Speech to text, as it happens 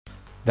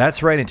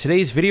That's right, in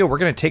today's video we're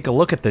going to take a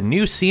look at the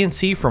new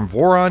CNC from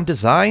Voron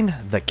design,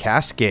 the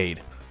Cascade.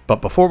 But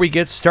before we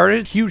get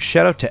started, huge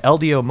shout out to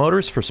LDO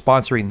Motors for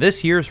sponsoring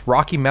this year's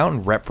Rocky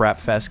Mountain RepRap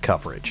Fest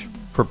coverage.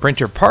 For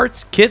printer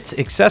parts, kits,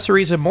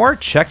 accessories, and more,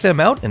 check them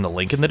out in the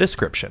link in the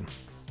description.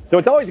 So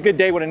it's always a good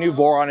day when a new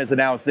Voron is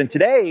announced, and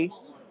today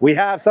we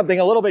have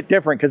something a little bit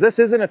different because this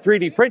isn't a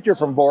 3D printer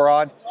from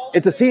Voron,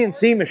 it's a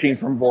CNC machine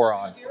from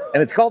Voron.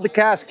 And it's called the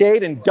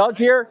Cascade, and Doug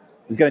here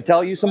is going to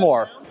tell you some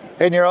more.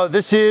 Hey Nero,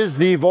 this is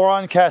the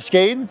Voron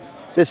Cascade.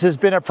 This has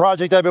been a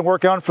project I've been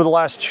working on for the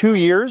last 2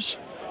 years.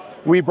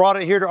 We brought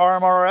it here to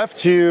RMRRF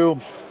to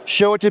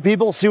show it to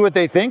people, see what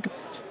they think,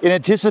 in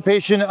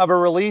anticipation of a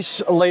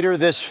release later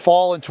this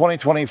fall in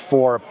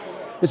 2024.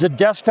 It's a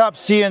desktop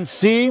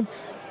CNC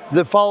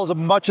that follows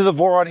much of the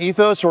Voron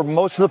ethos, where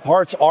most of the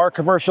parts are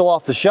commercial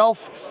off the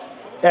shelf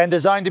and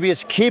designed to be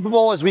as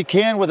capable as we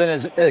can within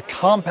as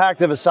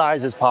compact of a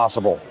size as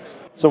possible.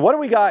 So what do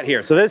we got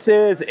here? So this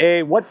is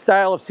what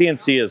style of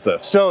CNC is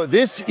this? So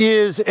this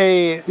is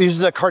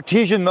uses a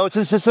Cartesian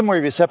motion system where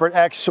you have a separate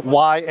X,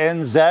 Y,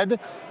 and Z,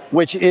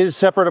 which is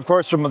separate, of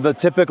course, from the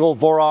typical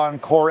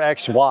Voron Core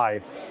X,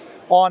 Y.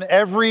 On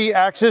every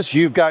axis,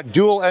 you've got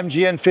dual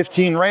MGN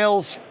 15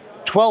 rails,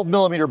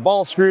 12mm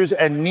ball screws,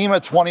 and NEMA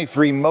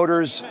 23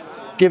 motors,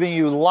 giving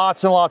you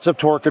lots and lots of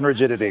torque and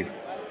rigidity.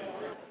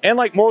 And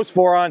like most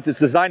Vorons, it's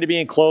designed to be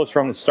enclosed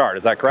from the start,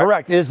 is that correct?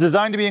 Correct, it is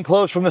designed to be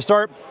enclosed from the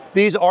start.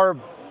 These are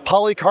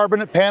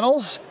polycarbonate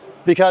panels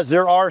because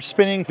there are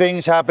spinning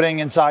things happening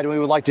inside and we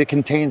would like to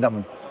contain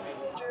them.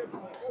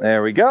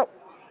 There we go.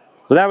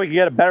 So now we can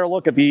get a better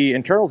look at the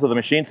internals of the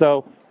machine.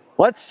 So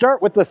let's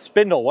start with the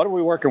spindle. What are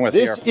we working with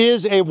here? This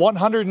is a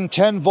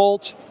 110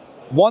 volt,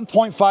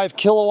 1.5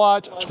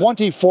 kilowatt,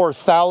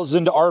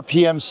 24,000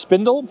 RPM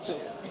spindle.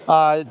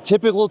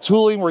 Typical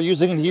tooling we're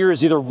using here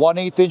is either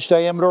 1/8 inch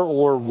diameter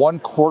or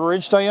 1/4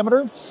 inch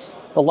diameter.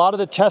 A lot of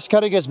the test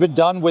cutting has been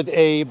done with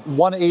a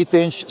 1/8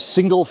 inch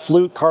single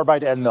flute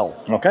carbide end mill.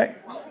 Okay.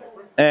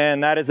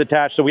 And that is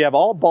attached. So we have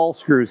all ball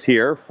screws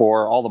here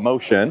for all the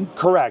motion.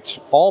 Correct.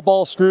 All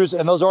ball screws,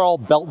 and those are all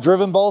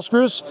belt-driven ball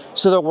screws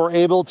so that we're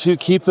able to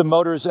keep the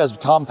motors as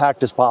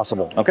compact as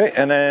possible. Okay,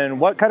 and then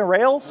what kind of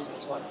rails?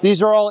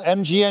 These are all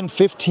MGN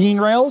 15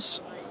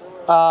 rails.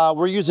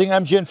 We're using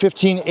MGN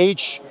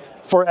 15H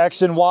for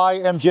X and Y,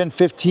 MGN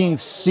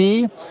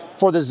 15C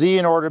for the Z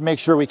in order to make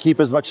sure we keep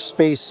as much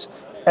space.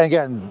 And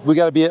again,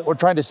 we're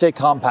trying to stay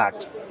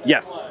compact.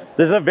 Yes,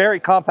 this is a very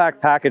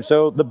compact package.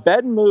 So the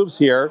bed moves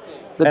here.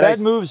 The bed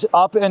moves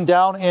up and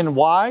down in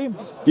Y.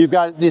 You've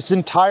got this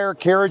entire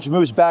carriage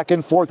moves back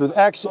and forth with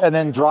X and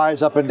then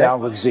drives up and down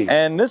with Z.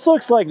 And this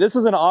looks like this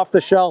is an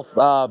off-the-shelf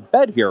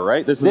bed here,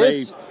 right?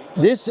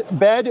 This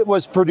bed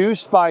was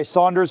produced by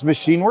Saunders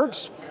Machine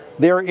Works.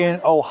 They're in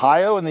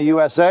Ohio in the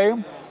USA.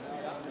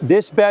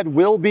 This bed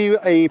will be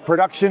a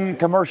production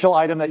commercial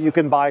item that you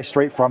can buy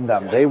straight from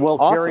them. They will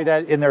carry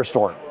that in their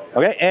store.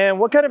 Okay, and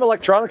what kind of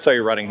electronics are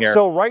you running here?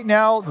 So right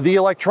now, the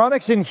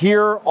electronics in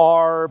here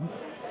are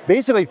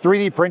basically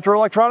 3D printer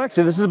electronics.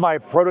 And this is my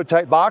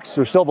prototype box.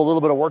 We still have a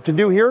little bit of work to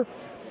do here.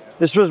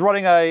 This was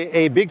running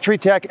a Big Tree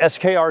Tech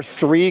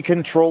SKR3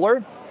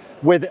 controller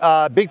with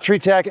Big Tree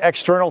Tech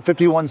external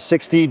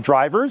 5160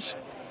 drivers,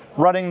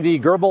 running the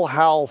Gerbil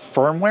HAL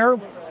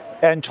firmware,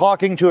 and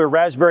talking to a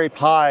Raspberry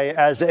Pi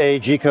as a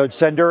G-code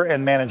sender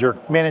and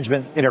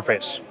management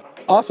interface.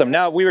 Awesome.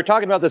 Now, we were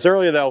talking about this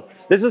earlier, though.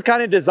 This is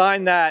kind of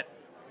designed that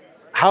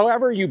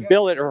however you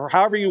build it or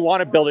however you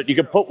want to build it, you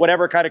can put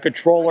whatever kind of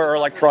controller or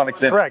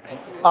electronics in. Correct.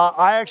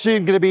 I actually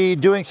am going to be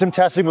doing some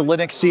testing with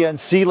Linux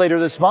CNC later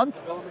this month,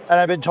 and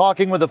I've been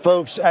talking with the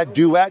folks at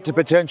Duet to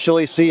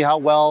potentially see how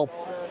well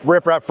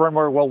RepRap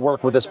firmware will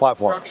work with this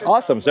platform.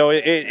 Awesome. So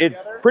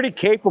it's pretty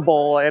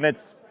capable, and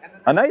it's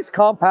a nice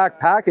compact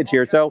package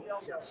here. So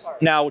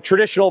now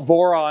traditional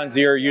Vorons,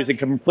 you're using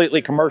completely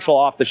commercial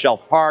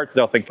off-the-shelf parts,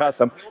 nothing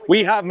custom.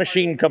 We have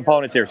machine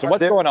components here. So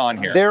what's going on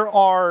here? There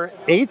are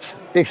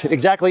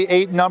exactly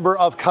eight number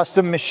of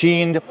custom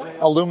machined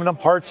aluminum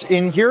parts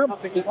in here.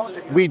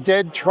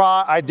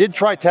 I did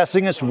try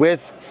testing this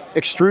with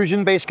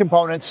extrusion-based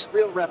components,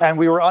 and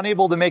we were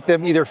unable to make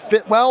them either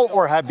fit well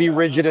or be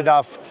rigid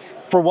enough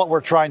for what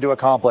we're trying to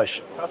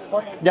accomplish.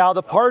 Now,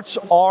 the parts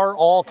are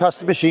all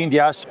custom machined,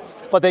 yes,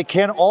 but they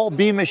can all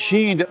be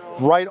machined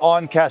right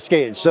on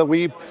Cascade. So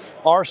we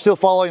are still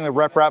following the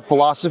RepRap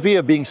philosophy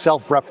of being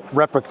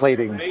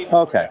self-replicating.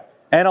 Okay.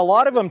 And a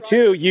lot of them,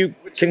 too, you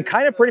can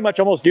kind of pretty much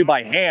almost do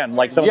by hand,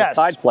 like some of the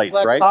side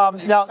plates, right?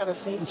 Now,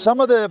 some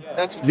of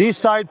these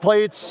side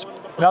plates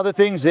and other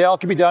things, they all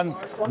can be done.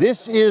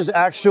 This is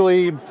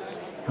actually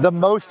the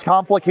most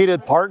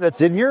complicated part that's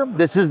in here.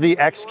 This is the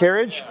X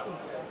carriage.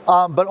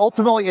 But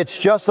ultimately, it's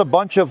just a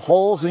bunch of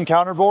holes and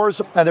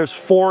counterbores, and there's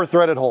 4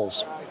 threaded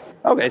holes.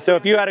 Okay, so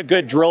if you had a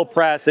good drill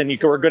press and you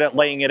were good at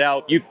laying it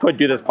out, you could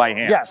do this by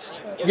hand. Yes.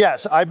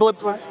 I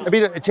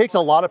mean, it takes a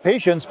lot of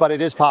patience, but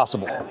it is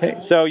possible. Okay,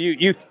 so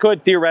you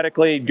could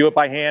theoretically do it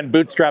by hand,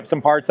 bootstrap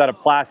some parts out of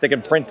plastic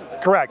and print.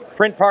 Correct.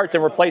 Print parts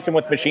and replace them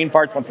with machine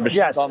parts once the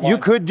machine's online. You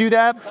could do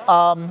that.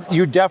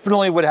 You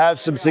definitely would have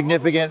some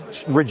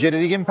significant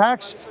rigidity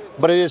impacts,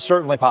 but it is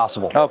certainly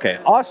possible. Okay,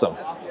 awesome.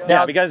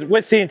 Now, because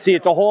with CNC,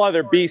 it's a whole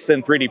other beast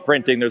than 3D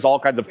printing. There's all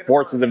kinds of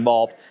forces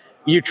involved.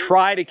 You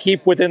try to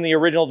keep within the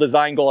original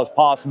design goal as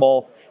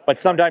possible, but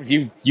sometimes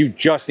you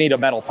just need a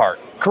metal part.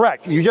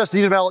 Correct. You just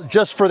need a metal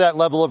just for that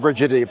level of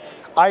rigidity.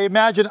 I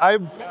imagine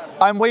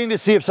I'm waiting to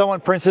see if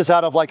someone prints this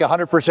out of like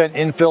 100%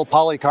 infill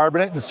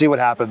polycarbonate and see what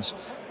happens.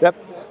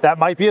 That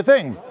might be a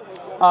thing,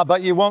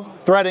 but you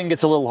won't. Threading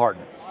gets a little hard.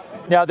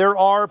 Now there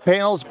are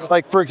panels,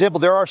 like for example,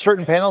 there are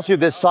certain panels here.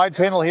 This side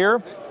panel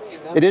here,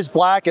 it is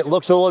black. It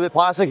looks a little bit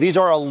plastic. These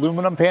are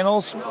aluminum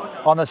panels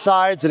on the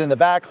sides and in the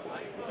back.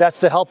 That's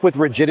to help with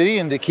rigidity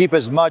and to keep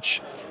as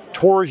much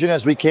torsion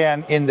as we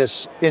can in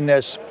this.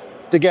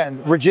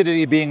 Again,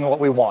 rigidity being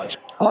what we want.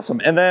 Awesome.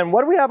 And then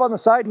what do we have on the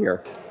side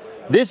here?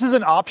 This is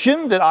an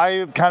option that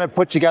I kind of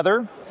put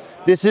together.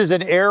 This is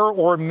an air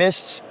or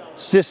mist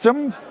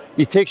system.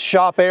 You take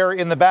shop air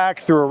in the back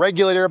through a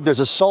regulator.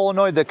 There's a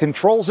solenoid that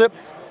controls it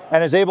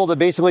and is able to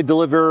basically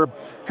deliver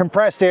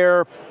compressed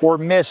air or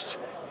mist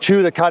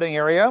to the cutting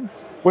area.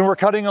 When we're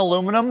cutting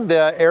aluminum,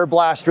 the air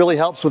blast really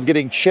helps with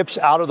getting chips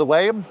out of the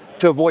way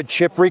to avoid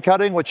chip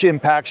recutting, which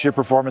impacts your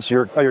performance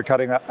of your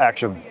cutting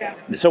action.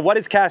 So what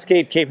is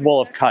Cascade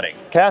capable of cutting?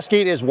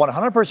 Cascade is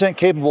 100%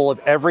 capable of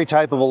every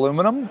type of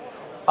aluminum,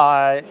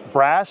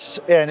 brass,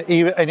 and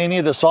any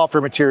of the softer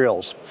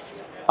materials.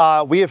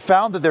 We have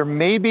found that it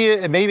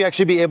may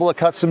actually be able to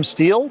cut some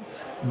steel,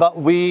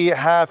 but we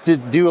have to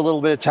do a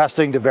little bit of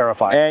testing to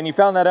verify. And you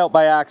found that out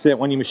by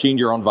accident when you machined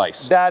your own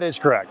vise. That is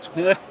correct.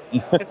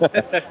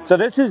 So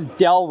this is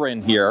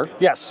Delrin here.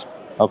 Yes.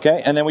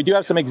 Okay, and then we do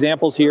have some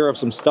examples here of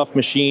some stuff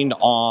machined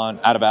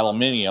out of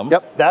aluminium.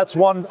 Yep, that's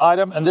one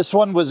item, and this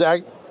one was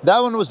that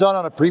one was done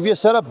on a previous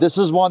setup. This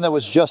is one that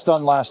was just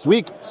done last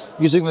week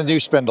using the new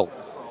spindle.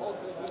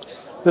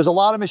 There's a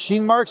lot of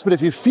machine marks, but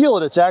if you feel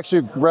it, it's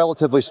actually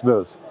relatively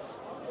smooth.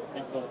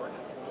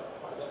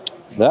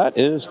 That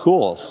is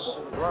cool.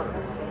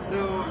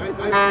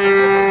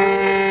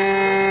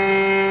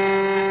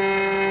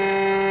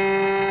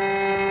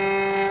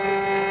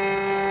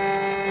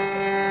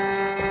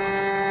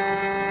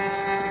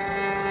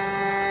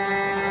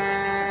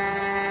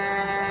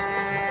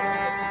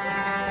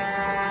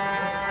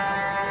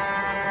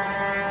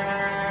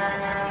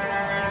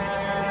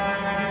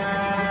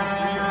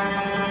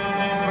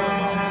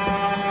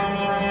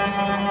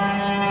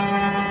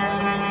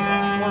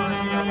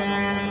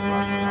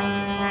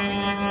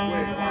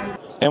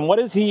 And what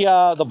is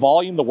the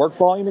volume, the work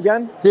volume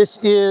again?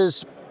 This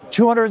is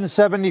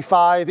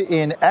 275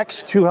 in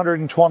X,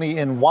 220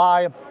 in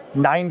Y,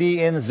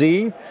 90 in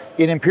Z.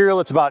 In Imperial,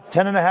 it's about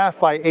 10.5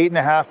 by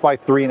 8.5 by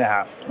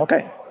 3.5.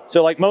 Okay.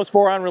 So like most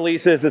Voron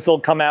releases, this will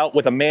come out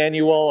with a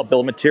manual, a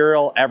bill of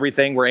material,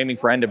 everything. We're aiming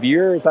for end of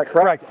year, is that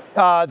correct?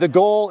 Correct. The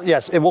goal,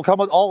 yes, it will come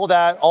with all of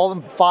that, all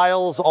the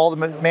files, all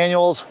the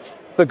manuals.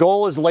 The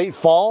goal is late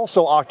fall,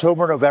 so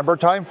October, November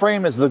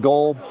timeframe is the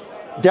goal.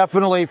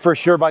 Definitely, for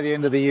sure, by the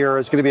end of the year,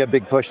 it's going to be a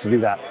big push to do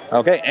that.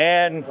 Okay,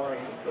 and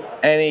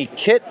any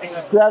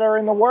kits that are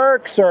in the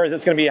works, or is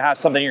this going to be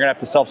something you're going to have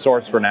to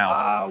self-source for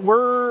now?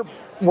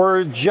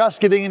 We're just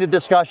getting into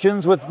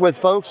discussions with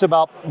folks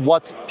about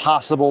what's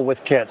possible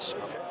with kits.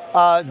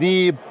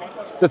 The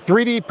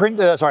 3D print,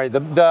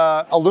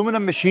 the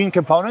aluminum machine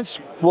components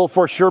will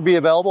for sure be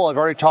available. I've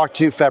already talked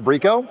to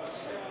Fabrico,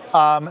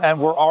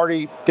 and we're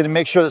already going to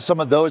make sure that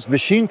some of those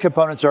machine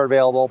components are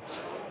available.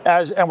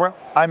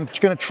 I'm going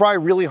to try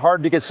really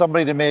hard to get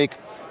somebody to make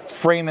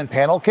frame and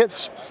panel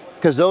kits,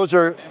 because those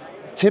are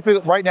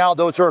typically, right now,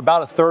 those are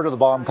about 1/3 of the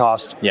BOM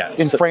cost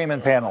in frame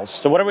and panels.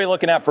 So what are we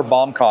looking at for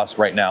BOM costs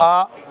right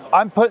now?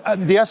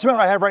 The estimate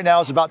I have right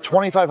now is about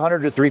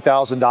 $2,500 to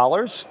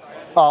 $3,000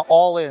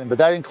 all in, but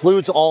that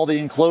includes all the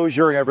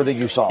enclosure and everything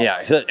you saw.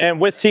 Yeah,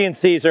 and with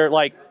CNCs, they're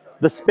like,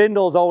 the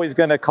spindle is always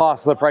going to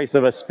cost the price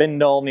of a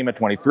spindle, NEMA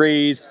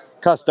 23s,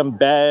 custom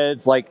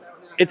beds, like,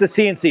 it's a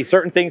CNC.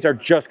 Certain things are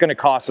just going to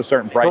cost a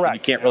certain price. And you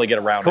can't really get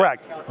around it.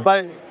 Correct.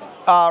 But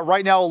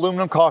right now,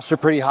 aluminum costs are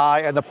pretty high,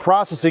 and the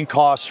processing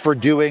costs for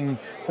doing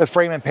the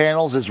frame and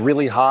panels is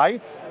really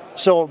high.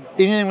 So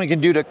anything we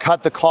can do to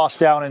cut the cost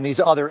down in these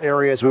other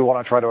areas, we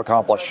want to try to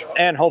accomplish.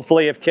 And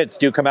hopefully, if kits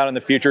do come out in the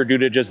future due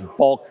to just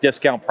bulk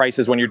discount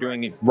prices when you're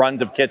doing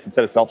runs of kits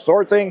instead of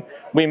self-sourcing,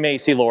 we may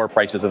see lower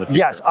prices in the future.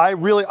 Yes, I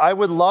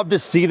would love to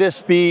see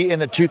this be in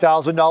the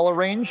 $2,000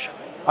 range.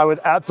 I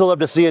would absolutely love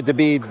to see it to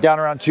be down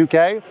around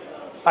 2K.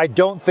 I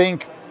don't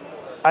think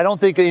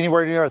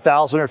anywhere near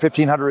 1,000 or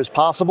 1,500 is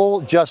possible,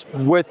 just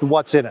with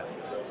what's in it.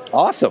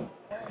 Awesome.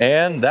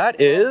 And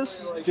that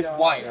is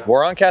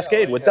Voron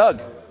Cascade with Doug.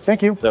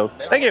 Thank you. So,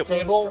 thank you.